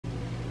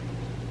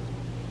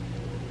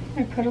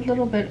I put a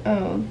little bit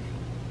of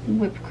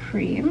whipped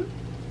cream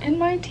in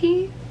my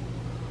tea.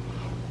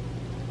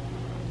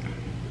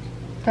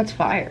 That's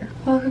fire.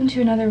 Welcome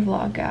to another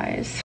vlog,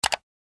 guys.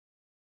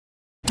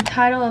 The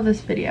title of this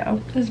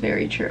video is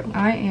very true.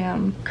 I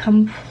am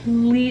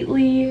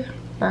completely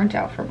burnt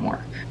out from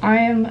work. I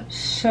am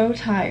so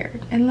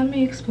tired, and let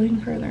me explain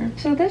further.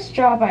 So this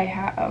job I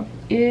have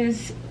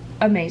is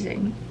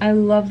amazing. I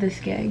love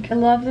this gig. I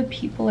love the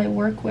people I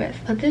work with.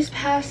 But this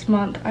past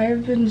month, I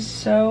have been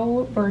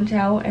so burnt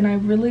out, and I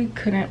really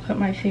couldn't put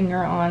my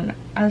finger on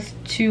as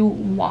to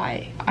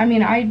why. I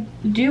mean, I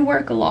do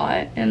work a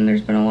lot, and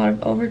there's been a lot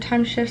of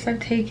overtime shifts I've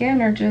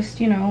taken, or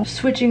just, you know,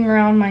 switching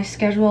around my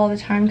schedule all the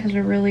time because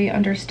we're really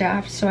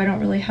understaffed, so I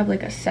don't really have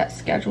like a set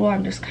schedule.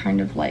 I'm just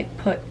kind of like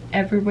put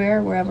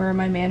everywhere, wherever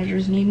my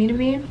managers need me to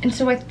be. And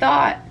so I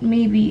thought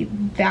maybe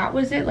that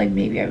was it, like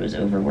maybe I was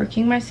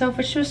overworking myself,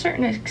 which to a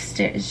certain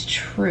extent is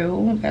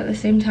true, but at the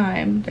same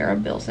time there are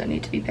bills that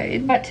need to be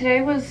paid. But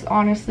today was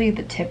honestly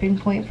the tipping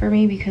point for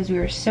me because we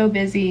were so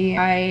busy.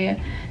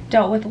 I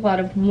dealt with a lot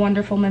of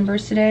wonderful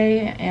members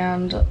today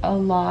and a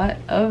lot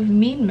of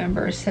mean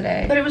members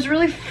today, but it was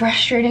really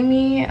frustrating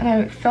me, and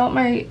I felt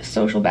my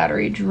social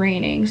battery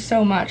draining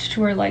so much to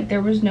where like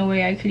there was no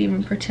way I could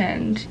even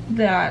pretend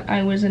that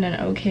I was in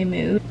an okay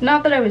mood.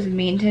 Not that I was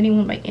mean to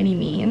anyone by any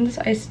means.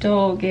 I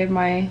still gave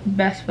my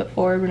best foot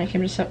forward when it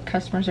came to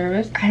customer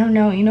service. I don't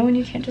know, you know when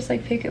you can't just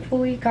like fake it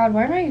fully? God,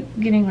 why am I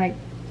getting like,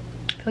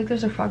 I feel like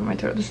there's a frog in my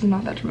throat. This is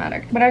not that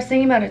dramatic. But I was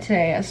thinking about it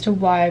today as to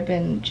why I've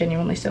been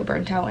genuinely so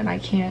burnt out and I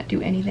can't do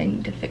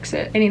anything to fix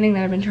it. Anything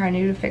that I've been trying to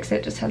do to fix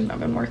it just has not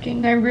been working.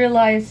 And I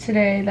realized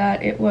today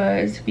that it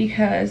was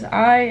because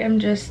I am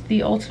just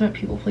the ultimate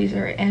people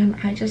pleaser, and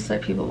I just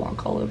let people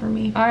walk all over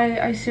me.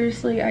 I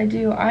seriously, I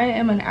do. I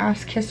am an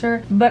ass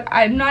kisser, but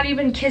I'm not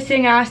even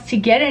kissing ass to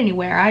get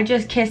anywhere. I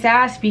just kiss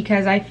ass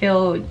because I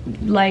feel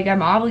like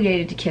I'm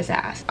obligated to kiss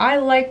ass. I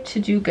like to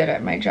do good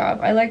at my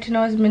job. I like to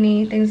know as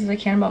many things as I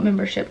can about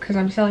membership because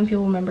I'm selling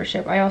people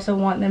membership. I also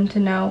want them to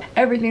know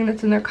everything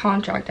that's in their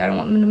contract. I don't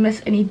want them to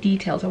miss any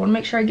details. I want to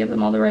make sure I give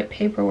them all the right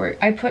paperwork.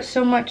 I put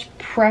so much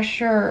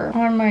pressure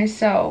on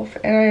myself,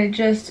 and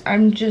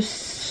I'm just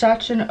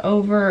such an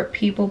over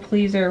people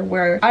pleaser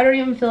where I don't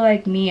even feel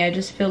like me. I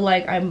just feel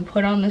like I'm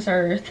put on this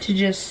earth to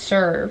just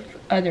serve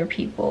other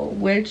people,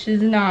 which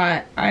is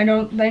not, I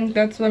don't think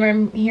that's what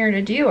I'm here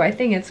to do. I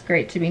think it's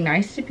great to be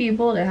nice to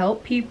people, to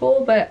help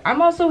people, but I'm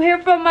also here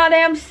for my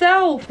damn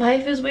self.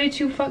 Life is way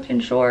too fucking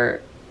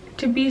short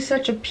to be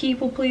such a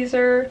people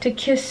pleaser, to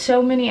kiss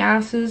so many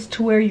asses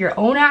to where your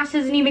own ass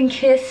isn't even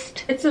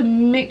kissed. It's a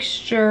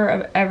mixture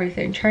of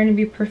everything. Trying to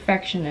be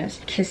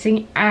perfectionist,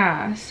 kissing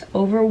ass,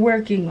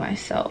 overworking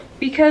myself.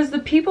 Because the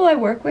people I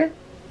work with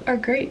are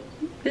great.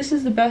 This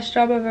is the best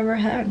job I've ever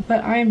had,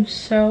 but I am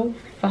so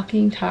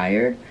fucking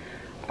tired.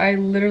 I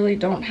literally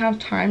don't have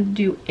time to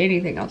do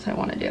anything else I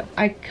want to do.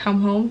 I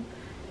come home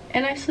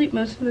and I sleep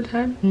most of the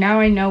time. Now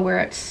I know where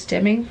it's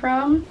stemming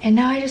from, and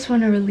now I just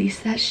want to release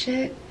that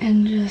shit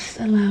and just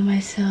allow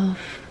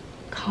myself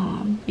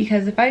calm.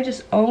 Because if I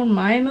just own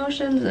my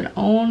emotions and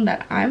own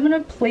that I'm in a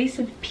place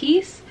of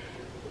peace,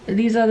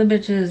 these other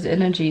bitches'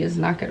 energy is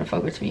not gonna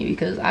fuck with me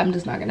because I'm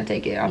just not gonna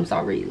take it. I'm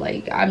sorry,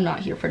 like, I'm not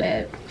here for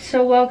that.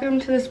 So welcome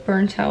to this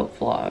burnt out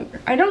vlog.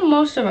 I know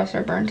most of us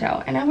are burnt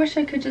out, and I wish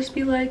I could just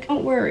be like,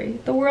 don't worry,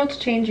 the world's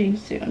changing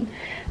soon.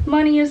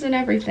 Money isn't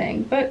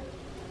everything, but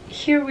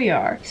here we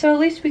are. So at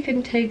least we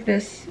can take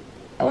this,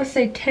 let's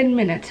say 10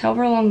 minutes,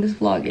 however long this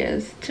vlog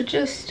is, to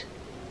just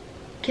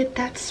get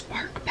that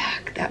spark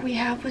back that we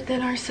have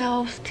within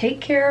ourselves, take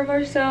care of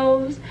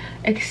ourselves,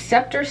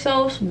 accept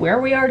ourselves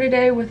where we are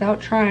today without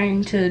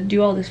trying to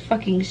do all this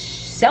fucking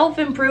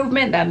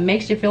self-improvement that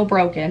makes you feel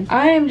broken.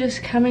 I am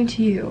just coming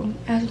to you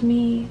as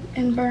me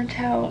and burnt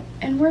out,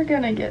 and we're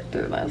gonna get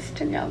through this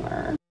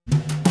together.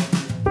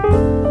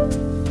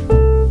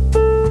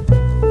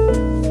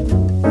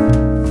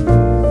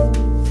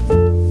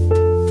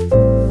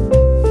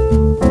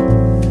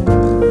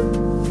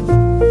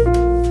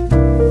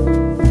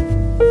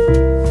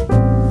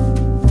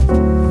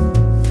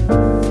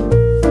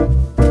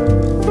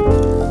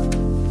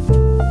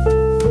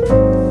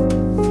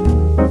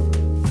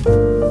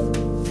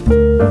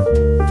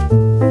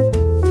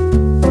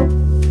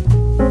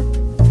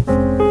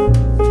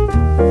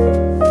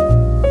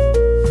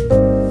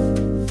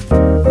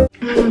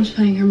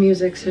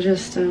 So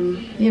just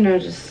you know,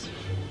 just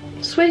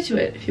sway to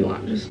it if you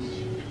want. Just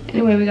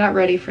anyway, we got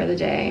ready for the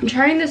day. I'm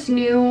trying this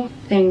new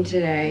thing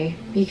today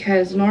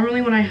because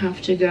normally when I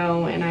have to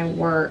go and I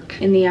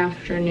work in the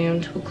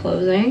afternoon till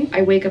closing,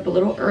 I wake up a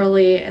little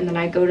early and then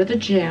I go to the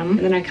gym and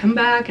then I come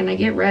back and I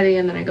get ready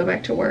and then I go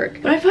back to work.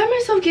 But I find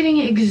myself getting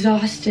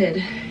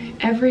exhausted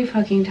every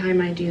fucking time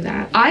I do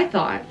that. I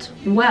thought,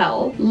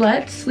 well,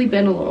 let's sleep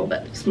in a little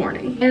bit this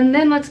morning and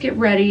then let's get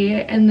ready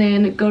and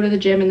then go to the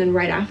gym, and then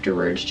right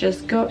afterwards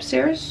just go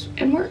upstairs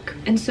and work.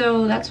 And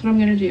so that's what I'm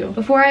gonna do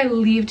before I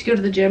leave to go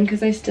to the gym,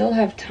 because I still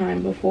have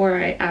time before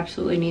I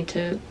absolutely need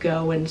to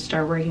go and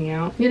start working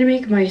out. I'm gonna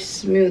make my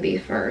smoothie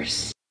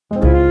first.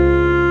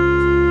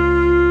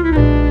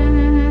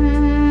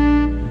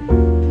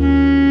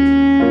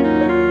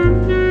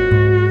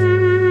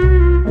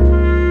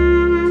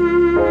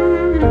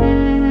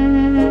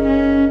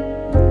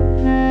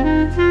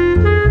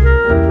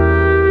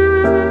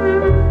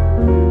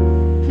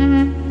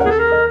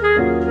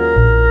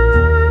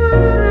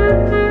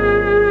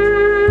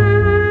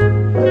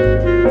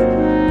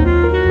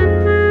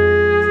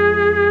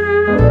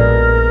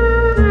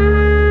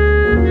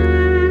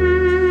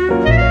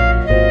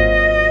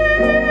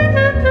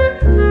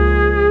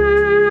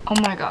 Oh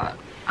my god.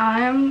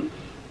 Ow.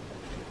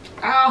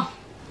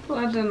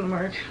 Well, that didn't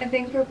work. I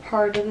think for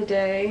part of the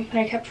day, and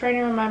I kept trying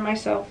to remind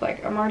myself,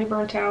 like, I'm already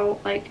burnt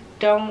out. Like,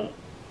 don't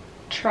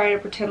try to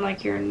pretend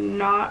like you're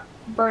not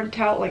burnt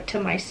out, like,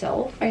 to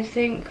myself. I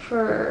think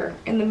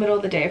in the middle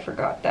of the day I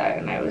forgot that,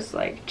 and I was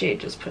like, Jade,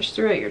 just push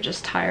through it, you're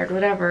just tired,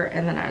 whatever.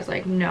 And then I was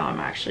like, no, I'm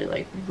actually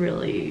like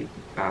really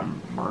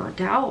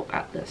burnt out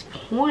at this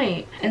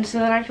point. And so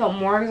then I felt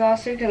more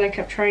exhausted because I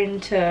kept trying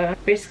to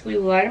basically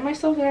lie to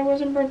myself that I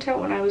wasn't burnt out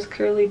when I was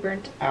clearly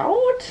burnt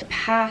out. The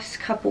past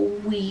couple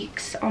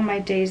weeks on my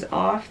days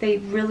off, they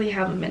really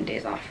haven't been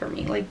days off for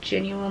me, like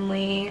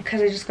genuinely,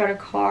 because I just got a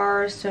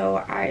car,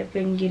 so I've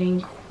been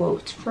getting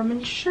quotes from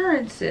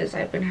insurances.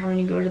 I've been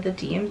having to go to the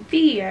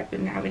DMV. I've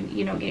been having,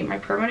 you know, getting my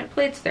permanent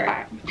plates there.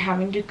 I've been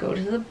having to go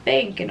to the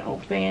bank and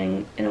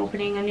opening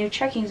a new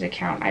checkings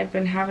account. I've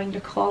been having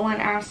to call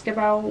and ask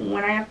about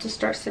when I have to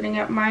start setting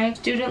up my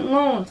student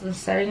loans and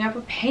setting up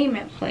a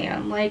payment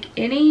plan. Like,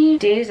 any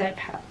days I've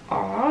had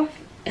off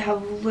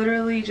have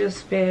literally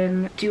just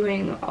been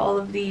doing all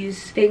of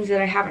these things that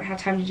I haven't had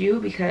time to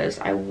do because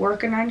I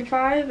work a 9 to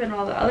 5 and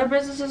all the other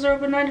businesses are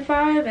open 9 to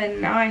 5,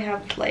 and now I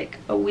have like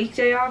a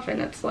weekday off,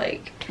 and it's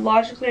like,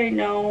 logically I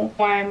know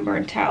why I'm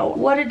burnt out.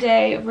 What a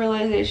day of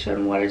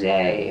realization, what a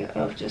day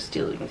of just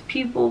dealing with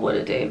people, what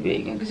a day of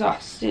being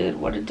exhausted,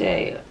 what a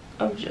day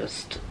of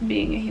just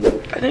being a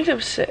human. I think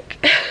I'm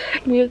sick.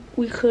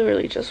 we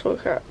clearly just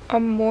woke up.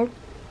 I'm more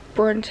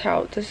burnt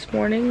out this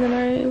morning than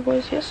I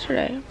was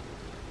yesterday.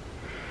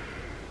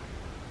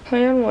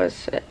 Plan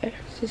was today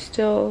to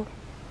still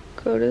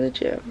go to the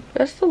gym.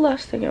 That's the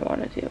last thing I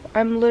want to do.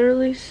 I'm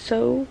literally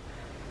so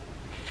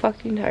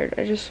fucking tired.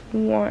 I just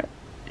want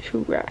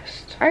to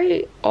rest.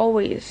 I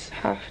always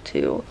have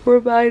to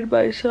remind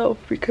myself,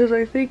 because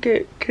I think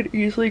it could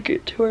easily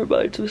get to our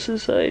minds with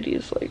society.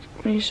 It's like,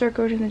 when you start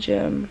going to the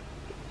gym,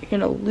 you're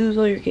gonna lose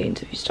all your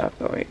gains if you stop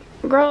going.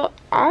 Girl,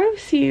 I've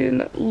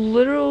seen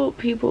literal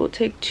people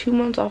take 2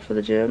 months off of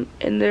the gym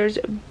and there's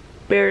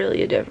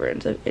barely a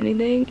difference of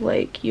anything.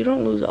 Like, you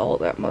don't lose all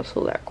that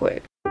muscle that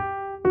quick.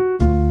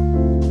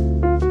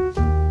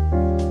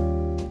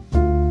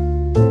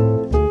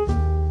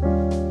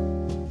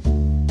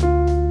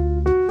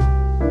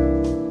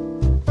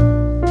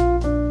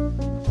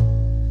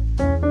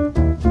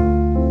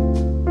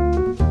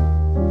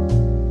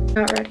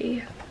 Not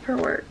ready for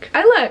work.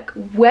 I look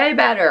way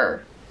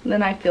better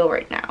than I feel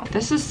right now.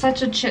 This is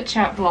such a chit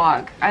chat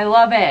vlog. I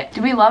love it.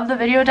 Do we love the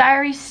video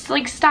diary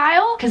like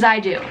style? Because I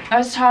do. I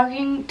was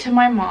talking to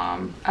my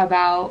mom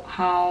about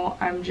how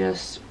I'm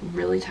just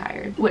really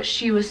tired. What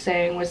she was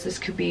saying was this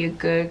could be a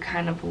good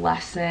kind of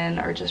lesson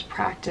or just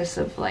practice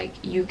of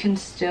like, you can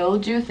still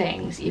do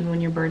things even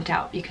when you're burnt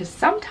out. Because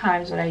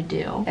sometimes what I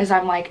do is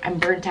I'm like, I'm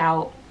burnt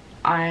out,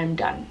 I'm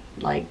done.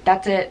 Like,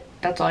 that's it.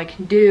 That's all I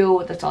can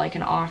do, that's all I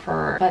can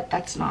offer. But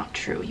that's not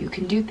true. You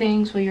can do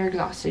things when you're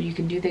exhausted. You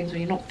can do things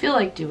when you don't feel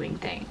like doing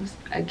things.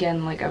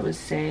 Again, like I was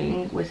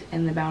saying,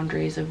 within the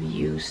boundaries of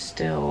you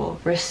still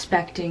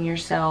respecting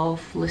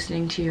yourself,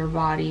 listening to your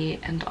body,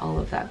 and all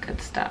of that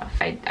good stuff.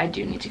 I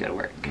do need to go to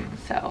work,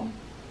 so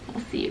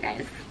we'll see you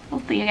guys.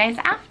 We'll see you guys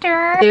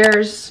after.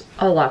 There's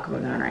a lot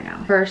going on right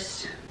now.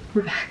 First,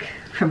 we're back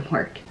from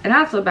work, and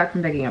also back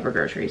from picking up our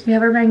groceries. We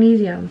have our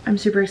magnesium. I'm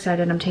super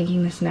excited. I'm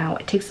taking this now.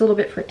 It takes a little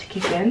bit for it to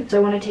kick in, so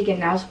I want to take it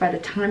now, so by the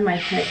time my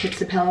head hits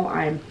the pillow,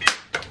 I'm...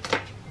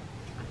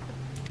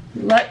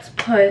 Let's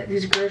put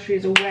these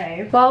groceries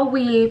away. While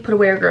we put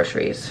away our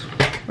groceries,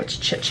 let's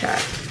chit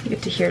chat. You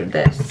get to hear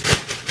this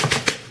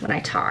when I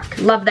talk.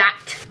 Love that.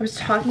 I was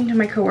talking to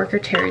my coworker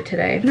Terry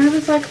today, and I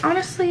was like,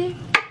 honestly,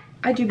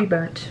 I do be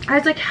burnt. I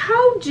was like,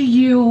 how do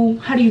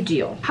you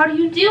deal? How do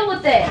you deal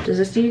with it? Does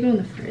this need to go in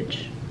the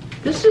fridge?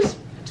 This just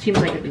seems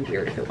like it'd be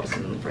weird if it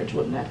wasn't in the fridge,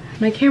 wouldn't it?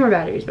 My camera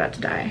battery's about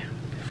to die.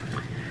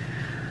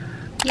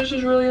 This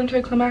is really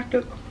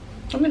anticlimactic.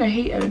 I'm gonna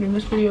hate editing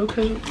this video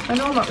because I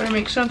know I'm not gonna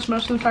make sense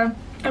most of the time.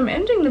 I'm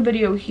ending the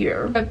video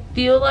here. I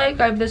feel like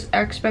I have this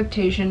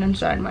expectation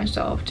inside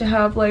myself to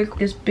have like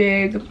this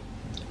big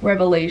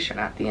revelation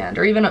at the end,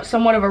 or even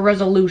somewhat of a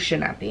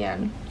resolution at the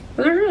end.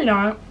 But there's really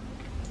not.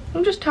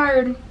 I'm just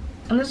tired,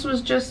 and this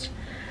was just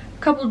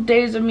a couple of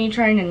days of me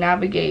trying to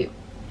navigate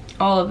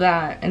all of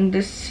that, and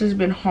this has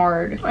been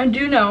hard. I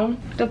do know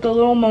that the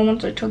little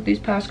moments I took these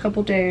past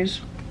couple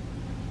days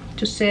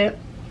to sit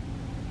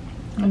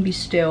and be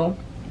still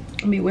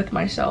and be with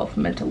myself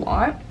meant a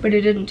lot, but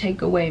it didn't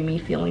take away me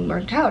feeling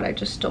burnt out. I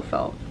just still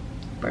felt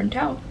burnt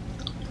out.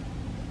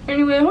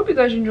 Anyway, I hope you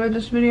guys enjoyed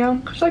this video,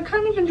 because I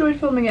kind of enjoyed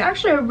filming it.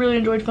 Actually, I really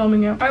enjoyed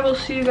filming it. I will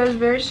see you guys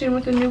very soon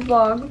with a new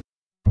vlog.